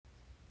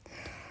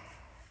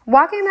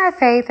Walking by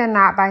faith and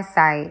not by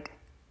sight.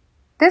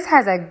 This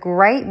has a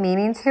great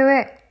meaning to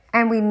it,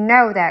 and we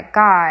know that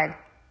God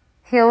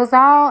heals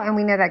all, and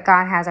we know that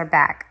God has our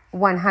back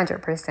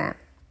 100%.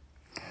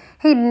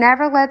 He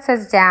never lets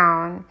us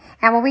down,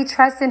 and when we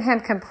trust in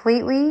Him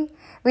completely,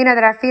 we know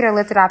that our feet are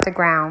lifted off the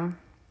ground.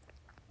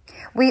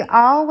 We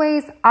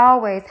always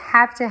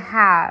have to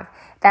have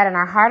that in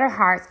our heart of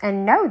hearts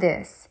and know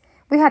this.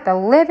 We have to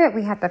live it,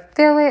 we have to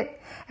feel it,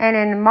 and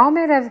in a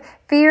moment of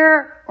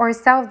fear or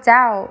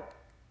self-doubt,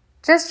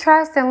 just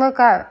trust and look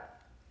up.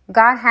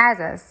 God has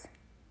us.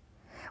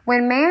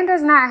 When man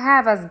does not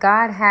have us,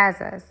 God has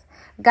us.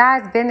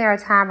 God's been there a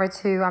time or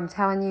two. I'm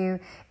telling you,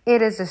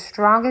 it is the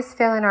strongest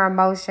feeling or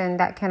emotion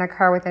that can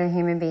occur within a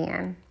human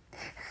being.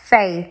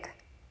 Faith.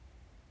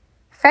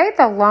 Faith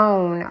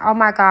alone, oh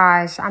my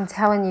gosh, I'm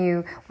telling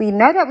you, we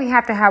know that we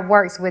have to have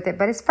works with it,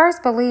 but it's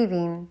first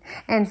believing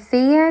and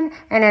seeing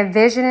and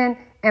envisioning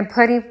and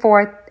putting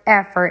forth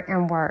effort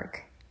and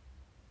work.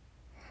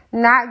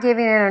 Not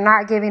giving in or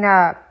not giving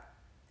up.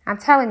 I'm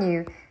telling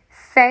you,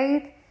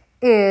 faith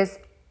is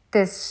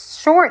this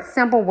short,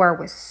 simple word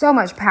with so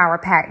much power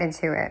packed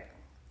into it.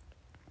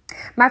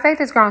 My faith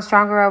has grown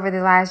stronger over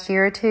the last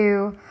year or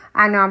two.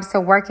 I know I'm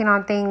still working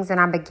on things, and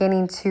I'm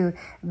beginning to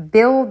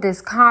build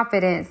this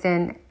confidence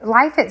in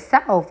life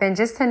itself, and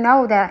just to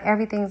know that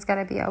everything's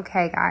going to be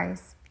okay,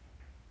 guys.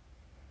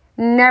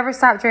 Never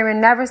stop dreaming,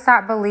 never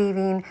stop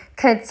believing.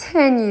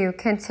 Continue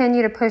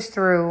to push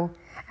through,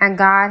 and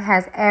God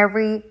has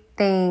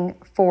everything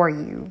for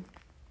you,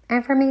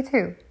 and for me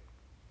too.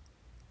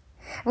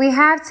 We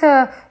have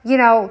to,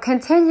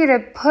 continue to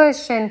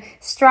push and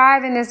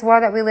strive in this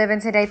world that we live in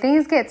today.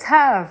 Things get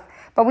tough,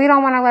 but we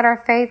don't want to let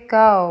our faith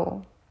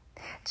go.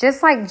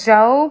 Just like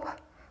Job,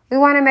 we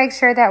want to make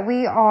sure that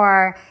we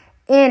are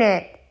in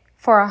it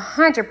for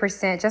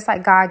 100%, just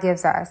like God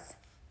gives us.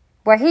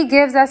 What He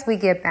gives us, we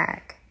give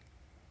back.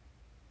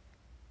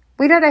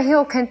 We know that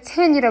He'll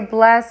continue to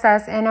bless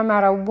us, and no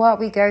matter what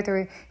we go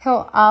through,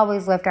 He'll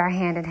always lift our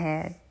hand and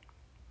head.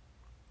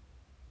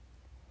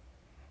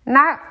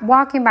 Not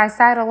walking by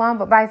sight alone,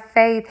 but by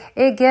faith.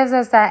 It gives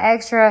us that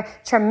extra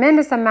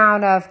tremendous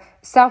amount of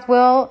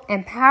self-will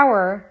and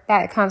power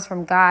that comes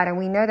from God. And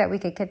we know that we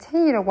can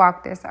continue to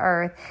walk this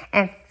earth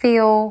and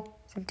feel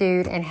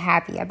subdued and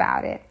happy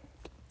about it.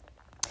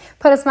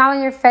 Put a smile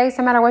on your face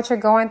no matter what you're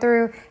going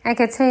through, and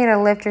continue to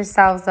lift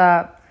yourselves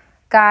up.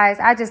 Guys,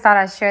 I just thought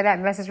I'd share that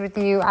message with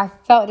you. I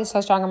felt it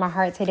so strong in my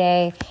heart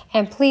today.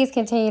 And please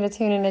continue to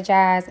tune in to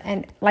Jazz.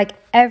 And like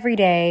every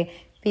day,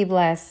 be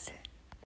blessed.